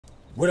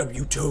What up,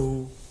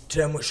 YouTube?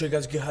 Today I'm gonna show you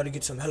guys how to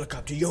get some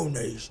helicopter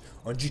Ownage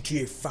on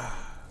GTA 5.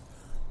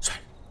 So,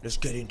 let's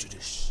get into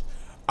this.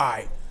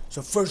 Alright,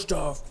 so first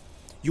off,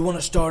 you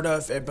wanna start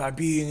off by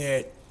being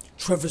at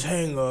Trevor's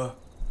hangar.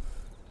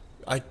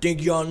 I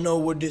think y'all know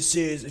what this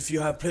is if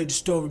you have played the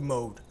story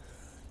mode.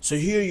 So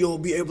here you'll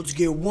be able to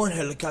get one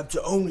helicopter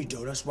only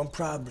though, that's one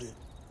problem.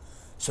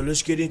 So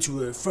let's get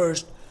into it.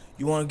 First,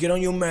 you wanna get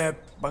on your map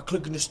by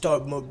clicking the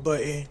start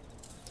button.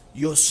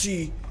 You'll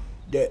see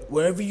that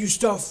wherever you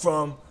start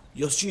from,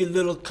 you'll see a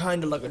little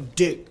kind of like a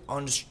dick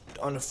on the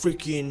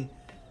freaking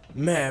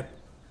map.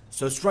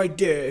 So it's right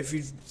there. If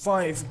you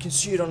can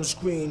see it on the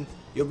screen,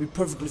 you'll be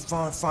perfectly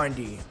fine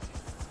finding it,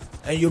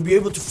 and you'll be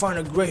able to find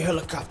a great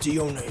helicopter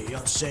Ownage. You know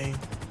what I'm saying?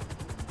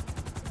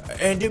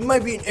 And there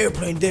might be an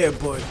airplane there,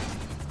 but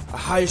I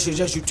highly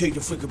suggest you take the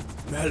freaking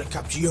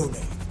helicopter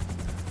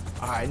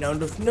Ownage. Alright, now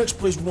the next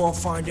place we want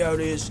to find out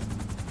is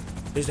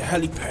the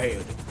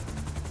helipad.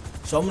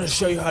 So I'm gonna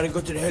show you how to go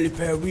to the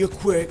helipad real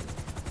quick,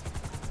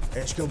 and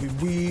it's gonna be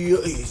real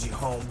easy,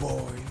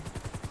 homeboy.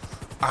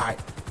 Alright,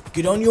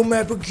 get on your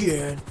map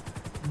again.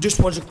 This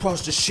one's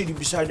across the city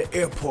beside the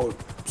airport,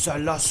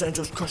 beside Los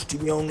Angeles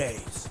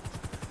Ownage.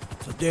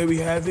 So there we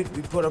have it.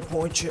 We put a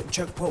point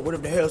checkpoint,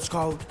 whatever the hell it's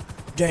called,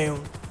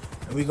 down,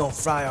 and we're gonna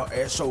fly our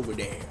ass over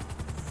there.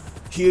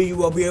 Here you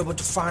will be able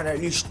to find at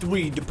least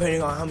 3,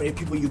 depending on how many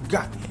people you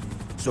got.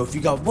 So if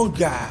you got 1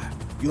 guy,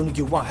 you only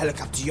get 1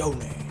 helicopter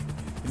Ownage.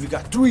 If you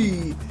got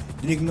 3,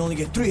 then you can only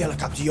get 3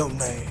 helicopter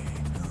Ownage. You know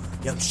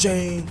what I'm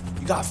saying?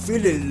 You gotta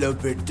feel it a little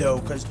bit though,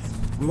 cause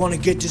we wanna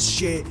get this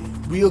shit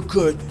real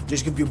good.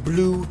 There's gonna be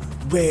blue,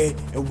 red,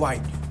 and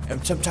white,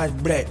 and sometimes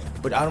black.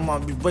 But I don't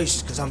wanna be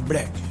racist cause I'm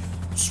black.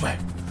 Sweat.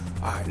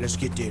 Alright, let's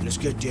get there. Let's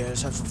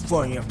have some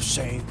fun, you know what I'm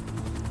saying?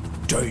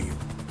 Damn.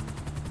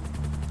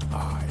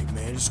 Alright,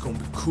 man, it's gonna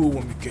be cool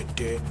when we get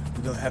there.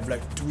 We're gonna have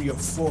like 3 or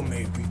 4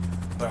 maybe.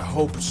 But I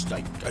hope it's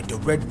like the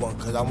red one,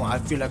 cause I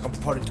feel like I'm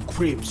part of the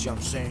Crips, you know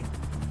what I'm saying?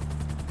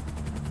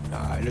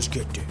 Alright, let's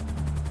get there.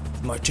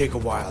 It might take a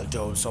while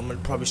though, so I'm gonna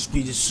probably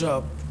speed this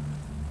up.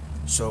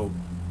 So,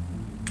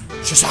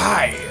 just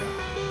high.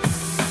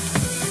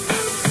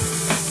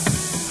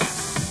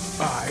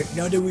 Alright,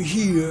 now that we're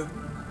here,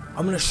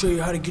 I'm gonna show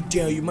you how to get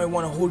down. You might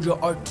wanna hold your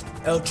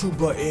L2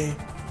 button,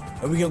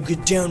 and we're gonna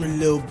get down a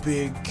little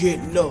bit.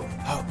 Get low.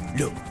 How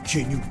low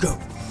can you go?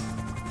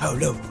 How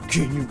low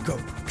can you go?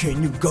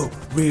 Can you go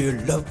real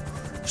low?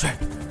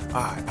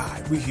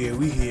 Alright, we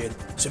here.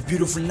 It's a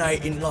beautiful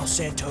night in Los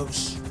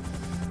Santos.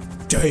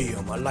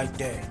 Damn, I like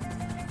that.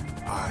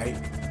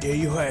 Alright, there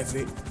you have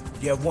it.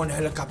 You have 1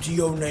 helicopter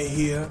Ownage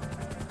here,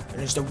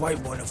 and it's the white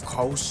one, of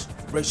course.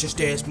 Racist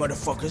ass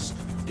motherfuckers.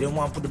 They don't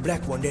want to put the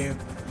black one there.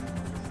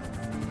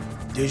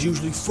 There's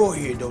usually 4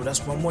 here though. That's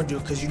what I'm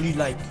wondering, because you need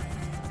like,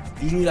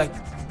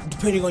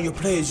 depending on your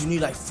players, you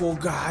need like 4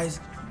 guys.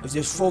 If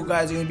there's 4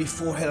 guys, there's gonna be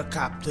 4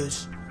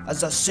 helicopters.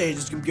 As I said,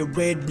 it's gonna be a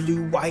red,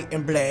 blue, white,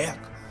 and black.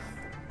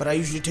 But I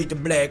usually take the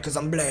black because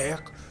I'm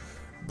black.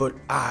 But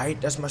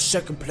alright, that's my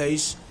second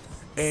place.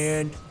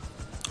 And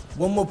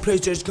one more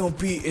place there's gonna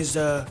be is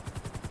the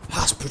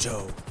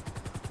hospital.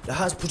 The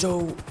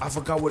hospital, I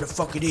forgot where the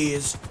fuck it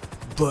is,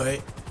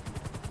 but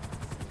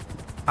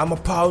I'ma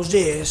pause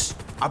this.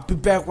 I'll be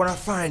back when I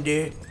find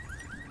it.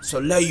 So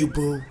love you,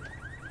 boo.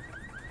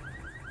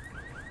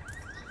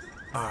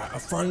 Alright, I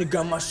finally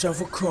got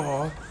myself a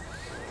car,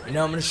 and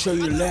now I'm gonna show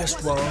you the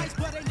last one,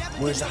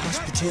 where's the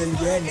hospitality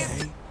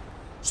Ownage,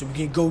 so we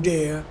can go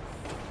there,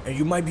 and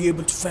you might be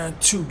able to find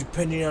 2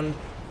 depending on,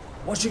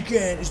 once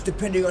again, it's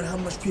depending on how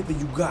much people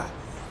you got.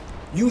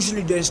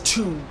 Usually there's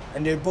 2,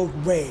 and they're both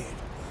red,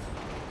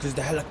 because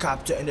the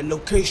helicopter and the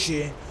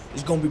location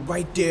is gonna be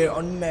right there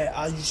on the map,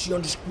 as you see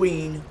on the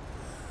screen.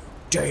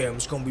 Damn,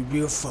 it's gonna be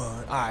real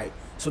fun. Alright,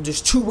 so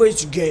there's 2 ways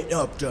to get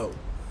up though.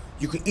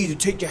 You can either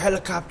take the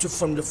helicopter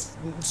from the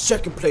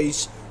second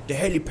place, the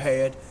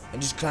helipad,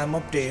 and just climb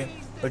up there,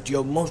 but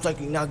you'll most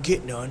likely not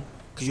get none,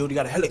 because you already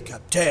got a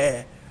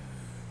helicopter.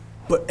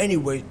 But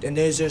anyway, then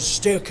there's a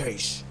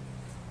staircase.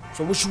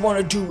 So what you want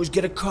to do is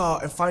get a car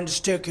and find the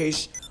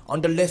staircase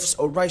on the left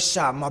or right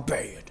side, my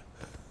bad.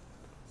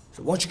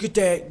 So once you get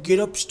that, get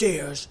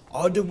upstairs,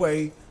 all the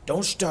way,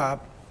 don't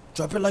stop,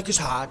 drop it like it's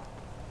hot.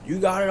 You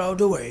got it all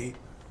the way.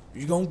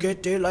 You're gonna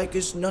get there like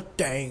it's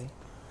nothing.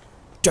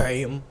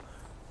 Damn.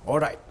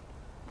 Alright.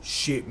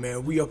 Shit,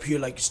 man, we up here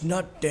like it's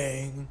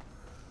nothing.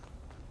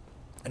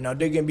 And now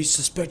they're gonna be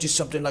suspecting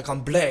something like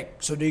I'm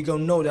black, so they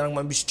gonna know that I'm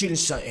gonna be stealing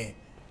something,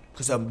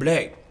 cause I'm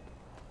black.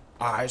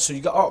 Alright, so you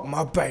got, oh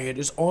my bad,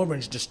 it's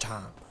orange this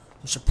time.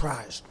 I'm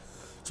surprised.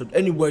 So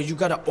anyway, you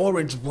got an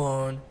orange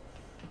one.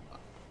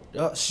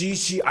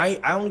 See, I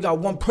only got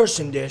 1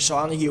 person there, so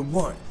I only hear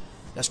 1.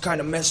 That's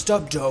kind of messed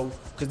up though,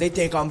 cause they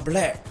think I'm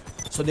black,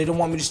 so they don't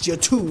want me to steal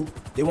 2.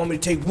 They want me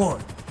to take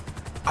 1.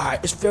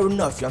 Alright, it's fair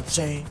enough, you know what I'm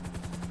saying?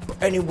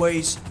 But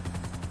anyways,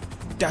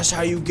 that's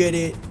how you get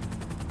it.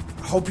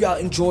 I hope y'all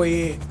enjoy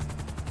it.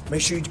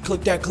 Make sure you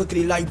click that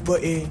clickety like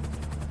button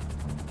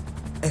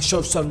and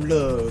show some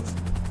love.